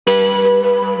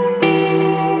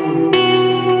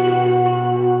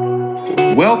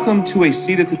Welcome to a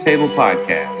Seat at the Table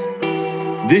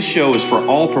podcast. This show is for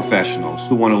all professionals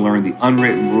who want to learn the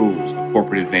unwritten rules of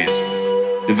corporate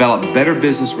advancement, develop better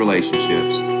business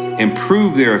relationships,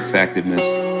 improve their effectiveness,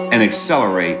 and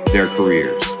accelerate their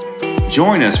careers.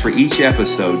 Join us for each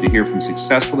episode to hear from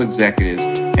successful executives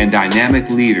and dynamic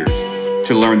leaders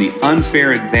to learn the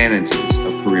unfair advantages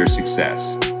of career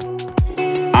success.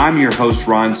 I'm your host,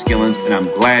 Ron Skillins, and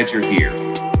I'm glad you're here.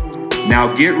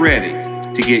 Now get ready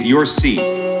to get your seat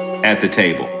at the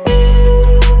table.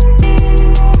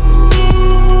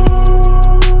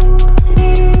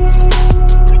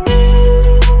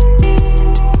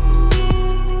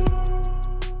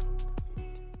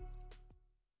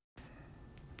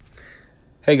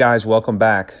 Hey guys, welcome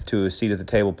back to a Seat at the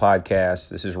Table podcast.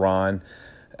 This is Ron.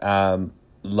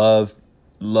 Love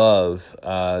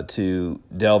to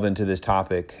delve into this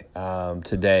topic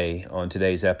today on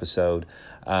today's episode.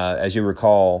 As you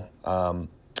recall,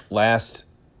 last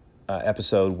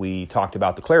episode we talked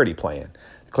about the clarity plan.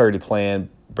 The clarity plan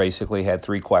basically had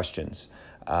three questions.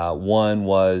 One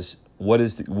was, what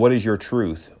is your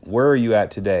truth? Where are you at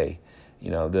today?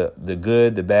 You know, the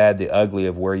good, the bad, the ugly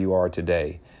of where you are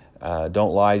today.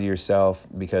 Don't lie to yourself,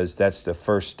 because that's the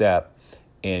first step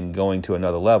in going to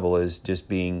another level, is just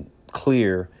being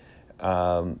clear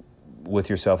with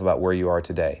yourself about where you are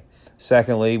today.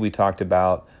 Secondly, we talked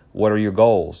about what are your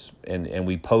goals, and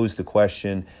we posed the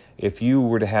question: if you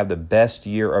were to have the best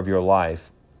year of your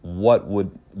life, what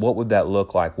would that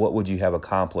look like? What would you have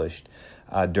accomplished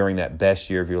during that best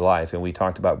year of your life? And we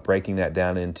talked about breaking that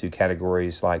down into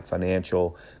categories like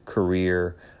financial,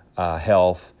 career,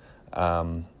 health,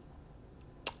 and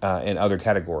other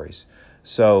categories.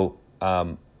 So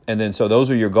those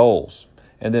are your goals.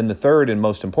 And then the third and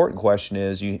most important question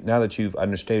is, now that you've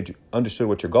understood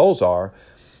what your goals are,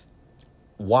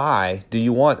 why do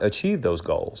you want to achieve those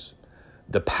goals?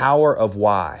 The power of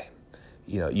why.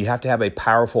 You know, you have to have a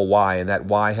powerful why, and that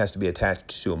why has to be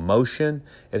attached to emotion.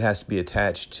 It has to be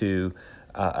attached to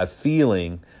a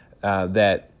feeling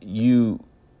that you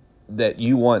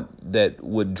want, that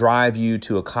would drive you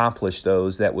to accomplish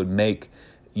those, that would make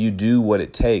you do what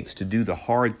it takes to do the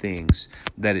hard things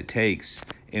that it takes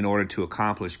in order to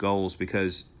accomplish goals.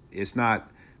 Because it's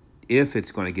not if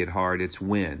it's going to get hard, it's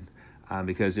when.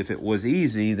 Because if it was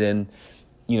easy, then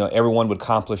everyone would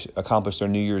accomplish their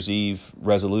New Year's Eve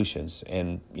resolutions,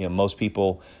 and most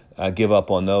people give up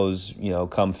on those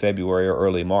come February or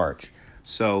early March.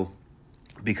 So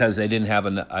because they didn't have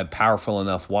a powerful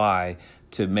enough why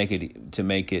to make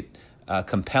it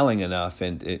compelling enough,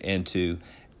 and to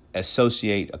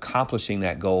associate accomplishing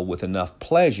that goal with enough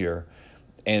pleasure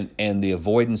and the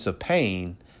avoidance of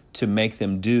pain to make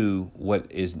them do what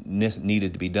is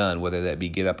needed to be done, whether that be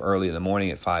get up early in the morning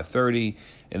at 5:30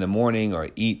 in the morning, or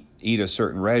eat a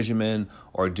certain regimen,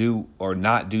 or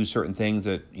not do certain things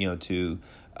that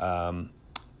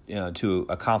to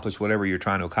accomplish whatever you're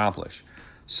trying to accomplish.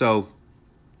 So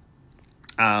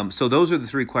those are the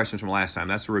three questions from last time.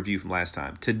 That's a review from last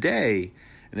time. Today,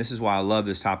 and this is why I love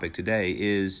this topic today,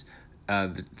 is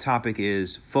the topic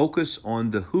is focus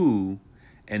on the who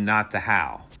and not the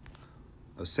how.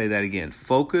 I'll say that again.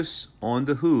 Focus on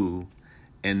the who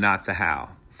and not the how.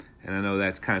 And I know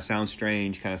that kind of sounds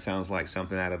strange, kind of sounds like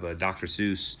something out of a Dr.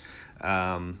 Seuss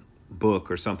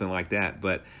book or something like that.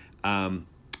 But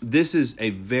this is a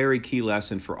very key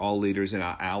lesson for all leaders. And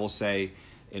I will say,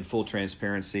 in full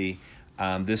transparency,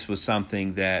 this was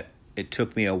something that it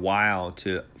took me a while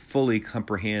to fully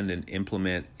comprehend and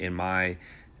implement in my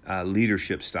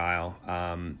leadership style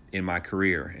in my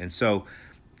career. And so,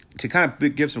 to kind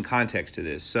of give some context to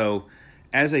this, so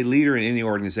as a leader in any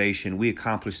organization, we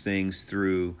accomplish things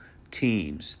through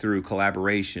teams, through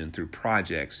collaboration, through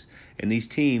projects. And these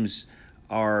teams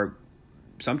are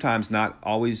sometimes not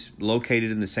always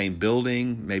located in the same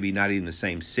building, maybe not even the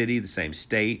same city, the same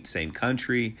state, same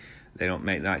country. They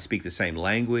may not speak the same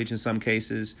language in some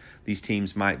cases. These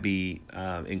teams might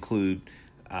include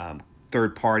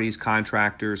third parties,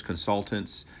 contractors,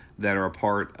 consultants that are a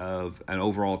part of an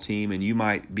overall team, and you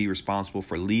might be responsible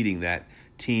for leading that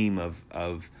team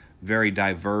of very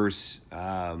diverse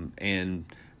and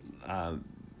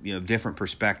different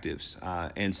perspectives.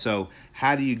 And so,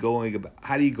 how do you go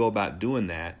about doing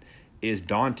that is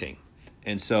daunting.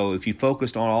 And so, if you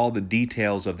focused on all the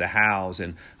details of the hows,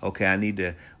 and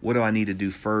okay, what do I need to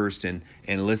do first, and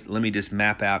let me just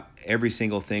map out every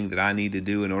single thing that I need to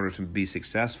do in order to be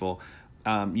successful,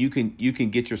 you can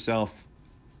get yourself.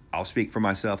 I'll speak for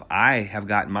myself. I have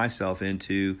gotten myself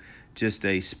into just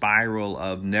a spiral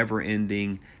of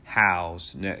never-ending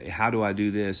hows. How do I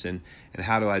do this, and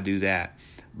how do I do that?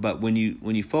 But when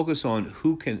you focus on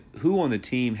who on the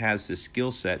team has the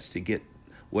skill sets to get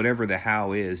whatever the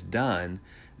how is done,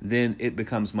 then it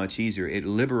becomes much easier. It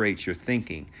liberates your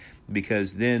thinking,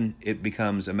 because then it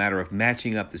becomes a matter of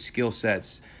matching up the skill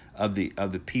sets of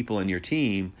the people in your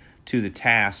team to the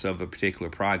tasks of a particular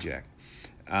project.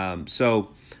 So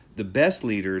the best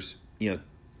leaders,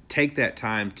 take that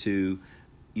time to,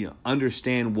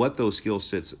 understand what those skill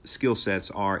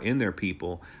sets are in their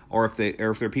people, or if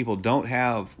their people don't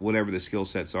have whatever the skill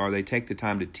sets are, they take the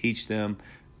time to teach them,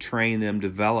 train them,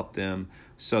 develop them,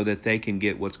 so that they can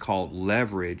get what's called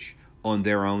leverage on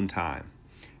their own time.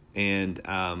 And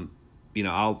I'm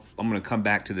going to come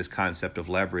back to this concept of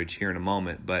leverage here in a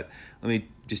moment, but let me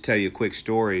just tell you a quick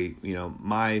story.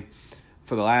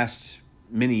 For the last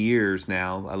many years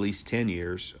now, at least 10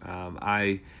 years,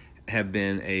 I have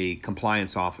been a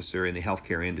compliance officer in the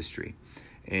healthcare industry,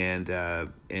 and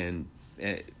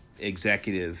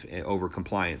executive over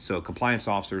compliance. So a compliance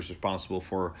officer is responsible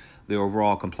for the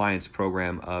overall compliance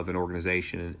program of an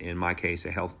organization, in my case,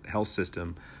 a health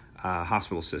system,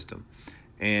 hospital system.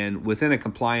 And within a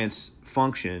compliance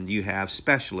function, you have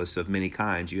specialists of many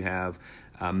kinds. You have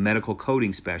medical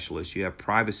coding specialists. You have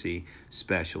privacy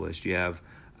specialists. You have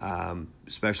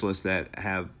specialists that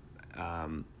have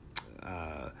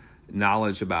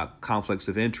knowledge about conflicts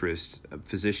of interest,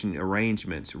 physician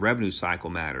arrangements, revenue cycle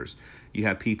matters. You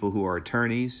have people who are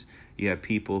attorneys. You have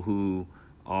people who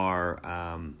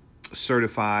are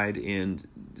certified in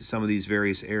some of these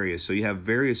various areas. So you have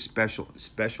various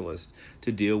specialists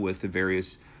to deal with the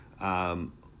various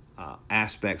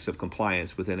aspects of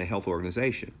compliance within a health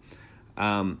organization.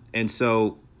 And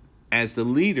so as the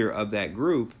leader of that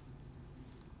group,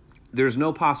 there's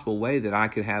no possible way that I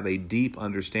could have a deep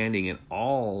understanding in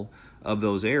all of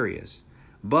those areas.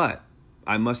 But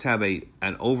I must have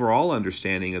an overall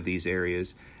understanding of these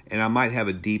areas, and I might have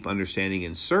a deep understanding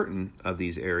in certain of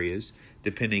these areas,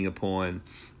 depending upon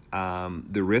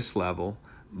the risk level.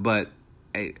 But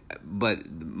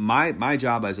my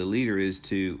job as a leader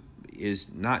is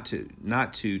not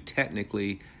to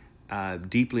technically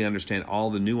deeply understand all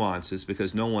the nuances,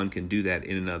 because no one can do that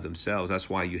in and of themselves. That's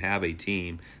why you have a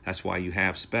team. That's why you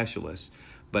have specialists.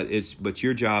 But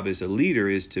your job as a leader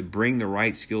is to bring the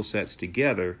right skill sets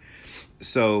together.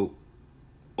 So,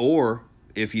 or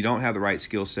if you don't have the right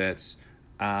skill sets,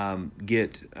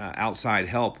 get outside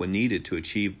help when needed to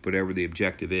achieve whatever the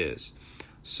objective is.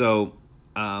 So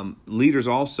leaders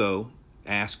also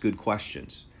ask good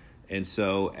questions. And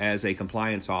so as a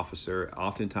compliance officer,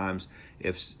 oftentimes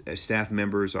if staff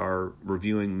members are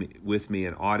reviewing with me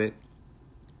an audit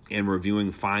and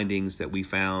reviewing findings that we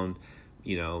found,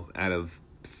 out of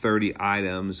 30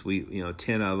 items,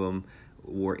 10 of them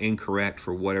were incorrect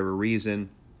for whatever reason,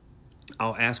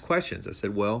 I'll ask questions. I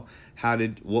said, well,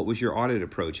 what was your audit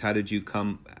approach? How did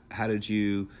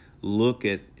you look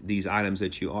at these items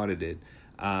that you audited?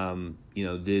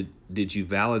 Did you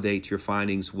validate your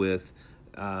findings with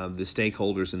the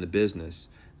stakeholders in the business?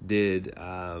 Did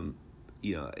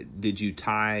you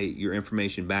tie your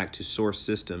information back to source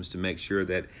systems to make sure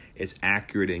that it's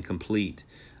accurate and complete?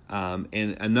 And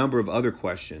a number of other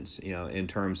questions, in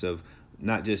terms of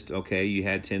not just, okay, you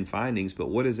had 10 findings, but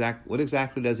what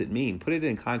exactly does it mean? Put it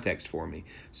in context for me.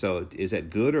 So is that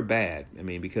good or bad?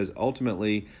 Because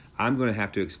ultimately I'm going to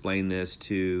have to explain this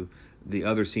to the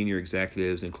other senior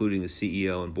executives, including the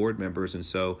CEO and board members. And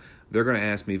so they're going to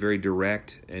ask me very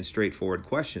direct and straightforward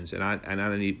questions. And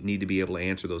I need to be able to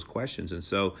answer those questions. And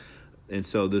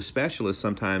so the specialists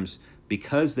sometimes,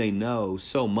 because they know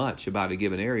so much about a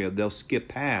given area, they'll skip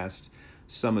past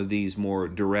some of these more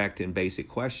direct and basic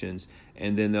questions,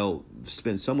 and then they'll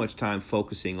spend so much time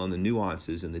focusing on the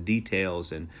nuances and the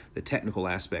details and the technical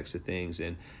aspects of things.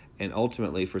 And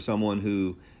ultimately, for someone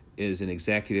who is an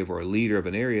executive or a leader of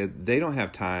an area, they don't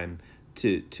have time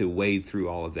to wade through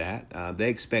all of that. They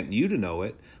expect you to know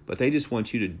it, but they just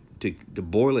want you to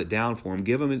boil it down for them.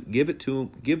 Give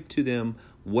to them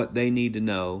what they need to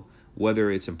know,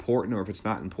 whether it's important or if it's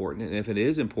not important. And if it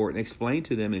is important, explain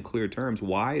to them in clear terms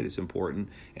why it is important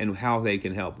and how they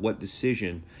can help. What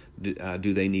decision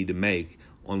do they need to make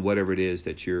on whatever it is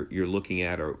that you're looking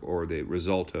at, or the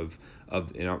result of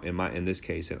in this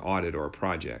case an audit or a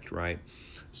project, right?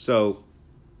 So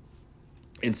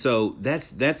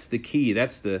that's the key.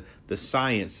 That's the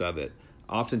science of it.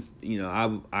 Often,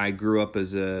 I grew up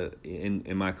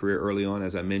in my career early on,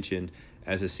 as I mentioned,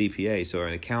 as a CPA. So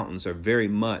accountants are very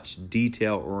much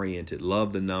detail oriented,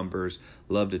 love the numbers,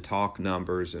 love to talk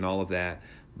numbers and all of that.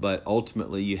 But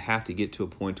ultimately you have to get to a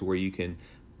point to where you can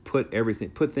put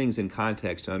things in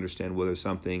context to understand whether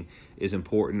something is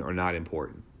important or not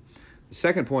important. The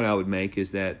second point I would make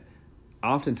is that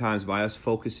oftentimes by us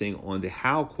focusing on the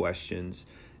how questions,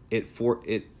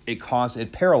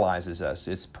 it paralyzes us.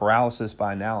 It's paralysis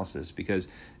by analysis, because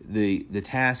the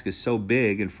task is so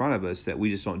big in front of us that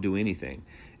we just don't do anything,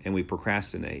 and we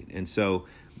procrastinate. And so,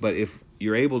 but if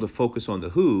you're able to focus on the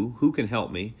who can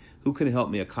help me, who can help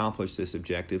me accomplish this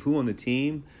objective, who on the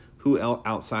team, who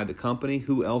outside the company,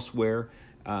 who elsewhere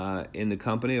in the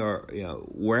company, or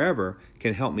wherever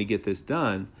can help me get this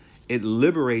done, it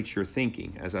liberates your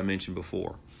thinking, as I mentioned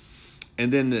before.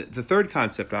 And then the third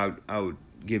concept I would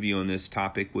give you on this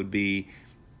topic would be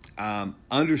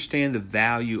understand the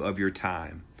value of your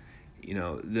time.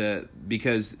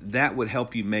 Because that would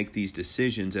help you make these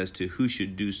decisions as to who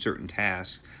should do certain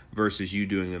tasks versus you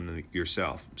doing them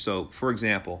yourself. So, for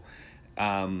example,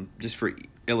 just for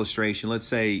illustration, let's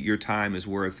say your time is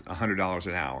worth $100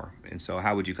 an hour. And so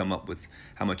how would you come up with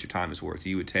how much your time is worth?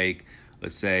 You would take,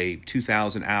 let's say,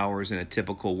 2,000 hours in a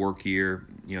typical work year,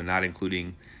 not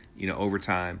including,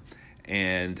 overtime,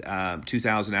 and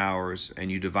 2,000 hours,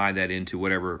 and you divide that into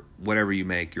whatever you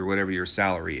make, or whatever your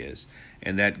salary is.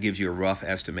 And that gives you a rough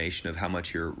estimation of how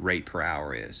much your rate per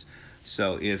hour is.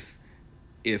 So if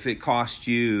it costs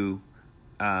you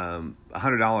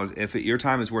 $100, if your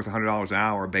time is worth $100 an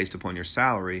hour based upon your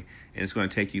salary, and it's going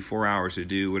to take you 4 hours to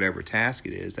do whatever task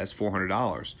it is, that's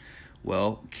 $400.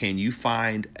 Well, can you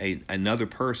find another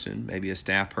person, maybe a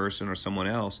staff person or someone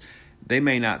else? They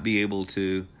may not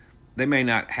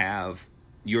have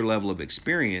your level of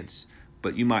experience,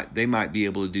 but they might be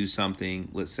able to do something,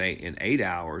 let's say, in 8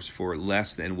 hours for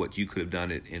less than what you could have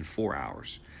done it in 4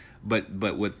 hours. But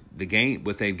what they've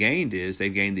gained is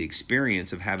they've gained the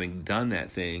experience of having done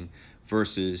that thing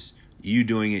versus you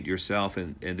doing it yourself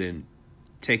and then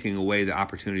taking away the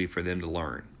opportunity for them to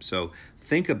learn. So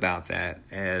think about that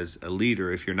as a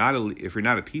leader. If you're not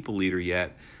a people leader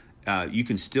yet, you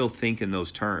can still think in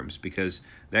those terms, because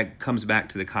that comes back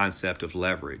to the concept of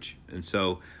leverage. And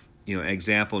so,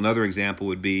 another example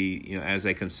would be, as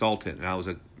a consultant, and I was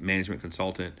a management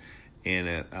consultant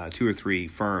in 2 or 3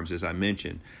 firms, as I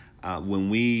mentioned, when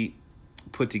we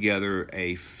put together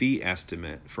a fee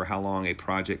estimate for how long a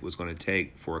project was going to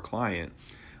take for a client,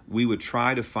 we would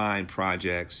try to find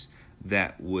projects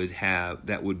that would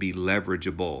be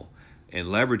leverageable. And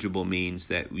leverageable means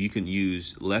that you can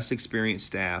use less experienced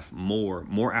staff,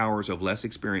 more hours of less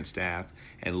experienced staff,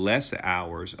 and less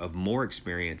hours of more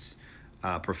experienced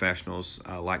professionals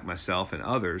like myself and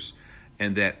others,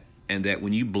 and that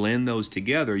when you blend those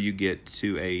together, you get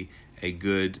to a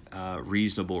good,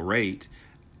 reasonable rate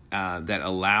that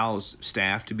allows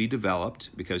staff to be developed,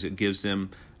 because it gives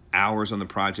them hours on the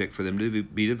project for them to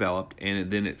be developed, and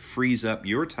then it frees up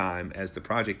your time as the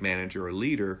project manager or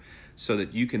leader, so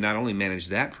that you can not only manage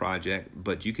that project,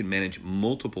 but you can manage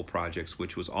multiple projects,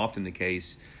 which was often the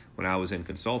case when I was in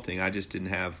consulting. I just didn't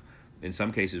have, in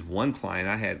some cases, one client.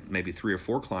 I had maybe 3 or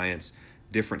 4 clients,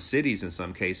 different cities in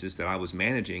some cases, that I was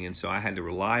managing, and so I had to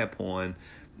rely upon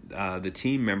the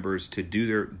team members to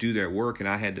do their work, and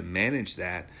I had to manage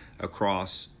that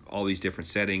across all these different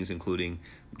settings, including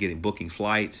booking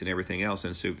flights and everything else.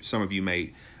 And so some of you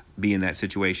may be in that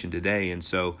situation today, and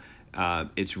so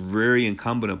it's very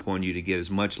incumbent upon you to get as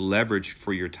much leverage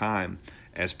for your time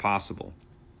as possible.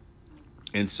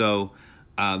 And so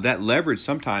that leverage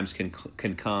sometimes can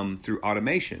come through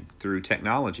automation, through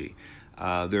technology.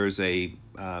 There's a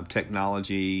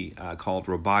technology called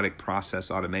robotic process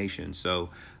automation. So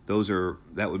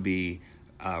that would be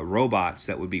robots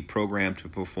that would be programmed to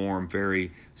perform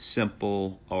very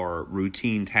simple or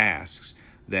routine tasks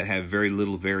that have very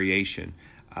little variation.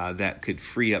 That could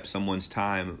free up someone's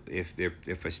time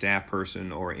if a staff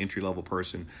person or an entry-level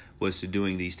person was to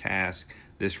doing these tasks.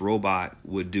 This robot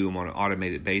would do them on an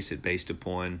automated basis based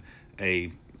upon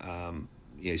a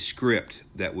script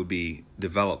that would be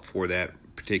developed for that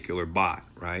particular bot,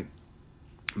 right?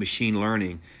 Machine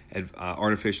learning,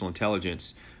 artificial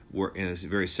intelligence were in a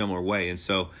very similar way. And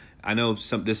so I know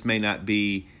this may not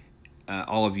be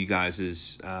all of you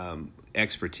guys'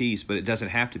 expertise, but it doesn't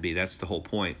have to be. That's the whole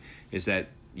point, is that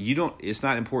it's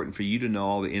not important for you to know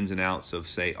all the ins and outs of,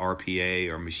 say, RPA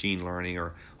or machine learning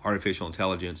or artificial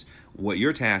intelligence. What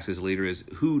your task as a leader is,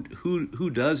 who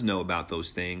does know about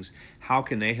those things? How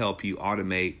can they help you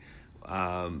automate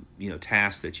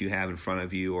tasks that you have in front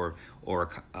of you, or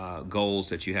goals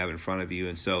that you have in front of you?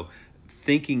 And so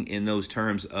thinking in those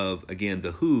terms of, again,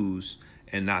 the who's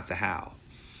and not the how.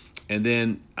 And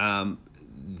then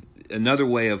another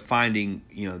way of finding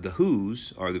the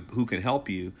who's, or who can help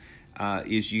you,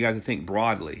 is you got to think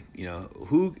broadly.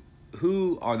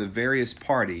 Who are the various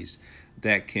parties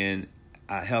that can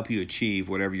help you achieve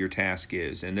whatever your task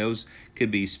is, and those could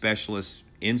be specialists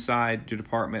inside your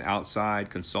department, outside,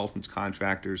 consultants,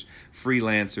 contractors,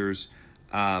 freelancers,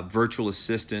 virtual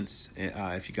assistants,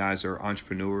 if you guys are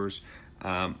entrepreneurs,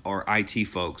 or IT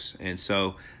folks. And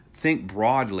so think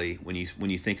broadly when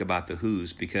you think about the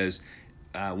who's, because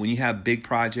when you have big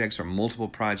projects or multiple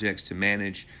projects to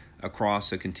manage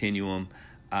across a continuum,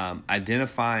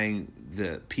 identifying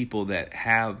the people that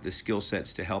have the skill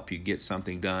sets to help you get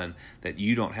something done that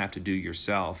you don't have to do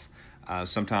yourself.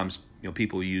 Sometimes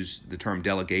people use the term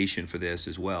delegation for this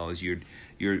as well, as you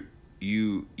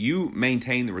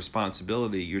maintain the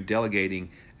responsibility. You're delegating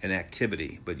an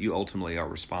activity, but you ultimately are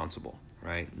responsible,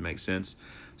 right? Makes sense?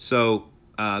 So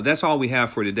that's all we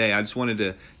have for today. I just wanted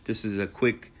to, this is a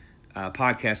quick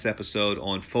podcast episode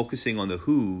on focusing on the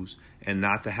who's and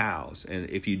not the how's. And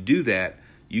if you do that,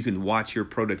 you can watch your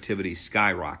productivity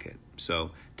skyrocket.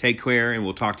 So take care, and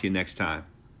we'll talk to you next time.